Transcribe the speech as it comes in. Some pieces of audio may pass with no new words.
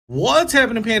What's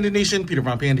happening, Panda Nation? Peter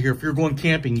Von Panda here. If you're going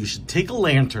camping, you should take a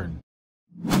lantern.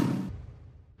 I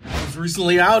was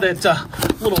recently out at a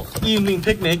little evening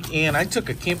picnic, and I took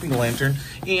a camping lantern,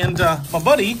 and my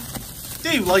buddy,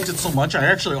 Dave, liked it so much, I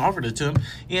actually offered it to him,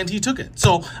 and he took it.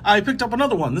 So I picked up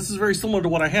another one. This is very similar to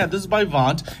what I had. This is by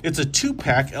Vont. It's a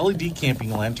 2-pack LED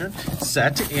camping lantern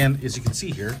set, and as you can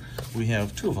see here, we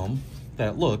have 2 of them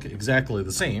that look exactly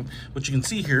the same. What you can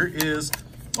see here is,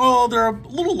 oh, they're a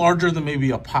little larger than maybe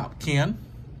a pop can,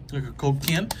 like a Coke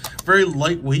can. Very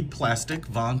lightweight plastic,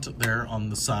 Vont there on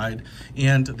the side,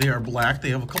 and they are black. They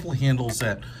have a couple of handles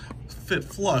that fit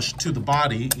flush to the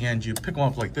body, and you pick them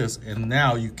up like this, and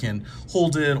now you can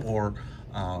hold it or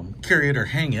carry it or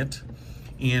hang it.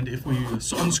 And if we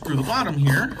unscrew the bottom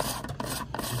here,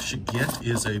 what you should get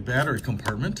is a battery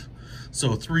compartment.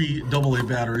 So 3 AA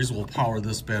batteries will power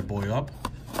this bad boy up.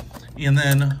 And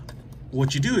then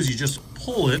what you do is you just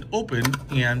pull it open,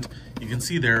 and you can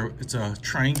see there it's a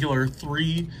triangular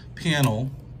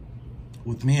 3-panel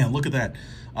with, man, look at that,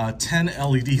 10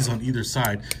 LEDs on either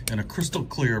side and a crystal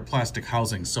clear plastic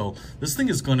housing. So this thing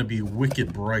is going to be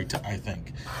wicked bright, I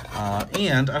think.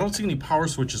 And I don't see any power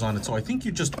switches on it, so I think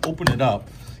you just open it up.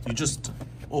 You just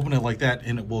open it like that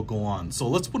and it will go on. So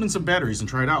let's put in some batteries and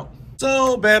try it out.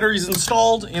 So batteries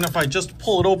installed, and if I just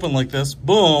pull it open like this,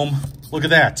 boom, look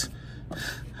at that.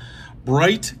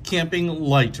 Bright camping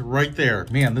light right there.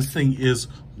 Man, this thing is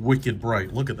wicked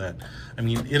bright. Look at that. I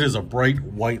mean, it is a bright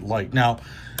white light. Now,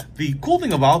 the cool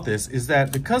thing about this is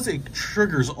that because it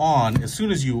triggers on as soon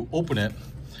as you open it,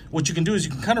 what you can do is you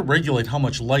can kind of regulate how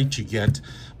much light you get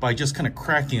by just kind of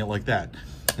cracking it like that.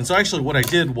 And so actually what I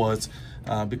did was,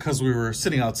 because we were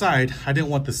sitting outside, I didn't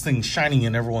want this thing shining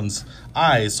in everyone's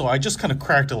eyes, so I just kind of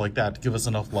cracked it like that to give us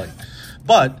enough light.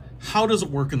 But how does it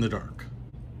work in the dark?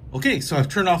 Okay, so I've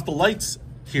turned off the lights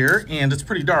here, and it's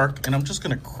pretty dark, and I'm just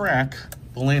gonna crack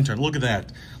the lantern. Look at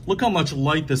that. Look how much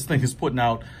light this thing is putting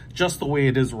out just the way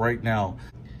it is right now.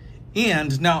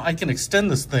 And now I can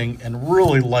extend this thing and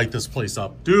really light this place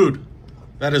up. Dude,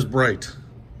 that is bright.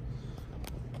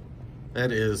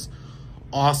 That is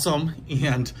awesome,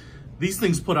 and these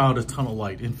things put out a ton of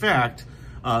light. In fact,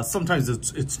 sometimes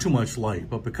it's too much light,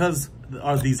 but because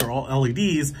these are all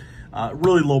LEDs,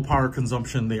 really low power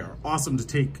consumption, they are awesome to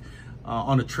take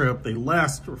on a trip. They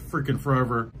last freaking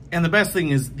forever. And the best thing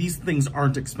is these things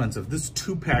aren't expensive. This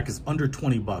 2-pack is under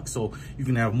 20 bucks, so you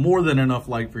can have more than enough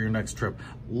light for your next trip.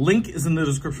 Link is in the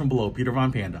description below. Peter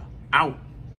Von Panda, out.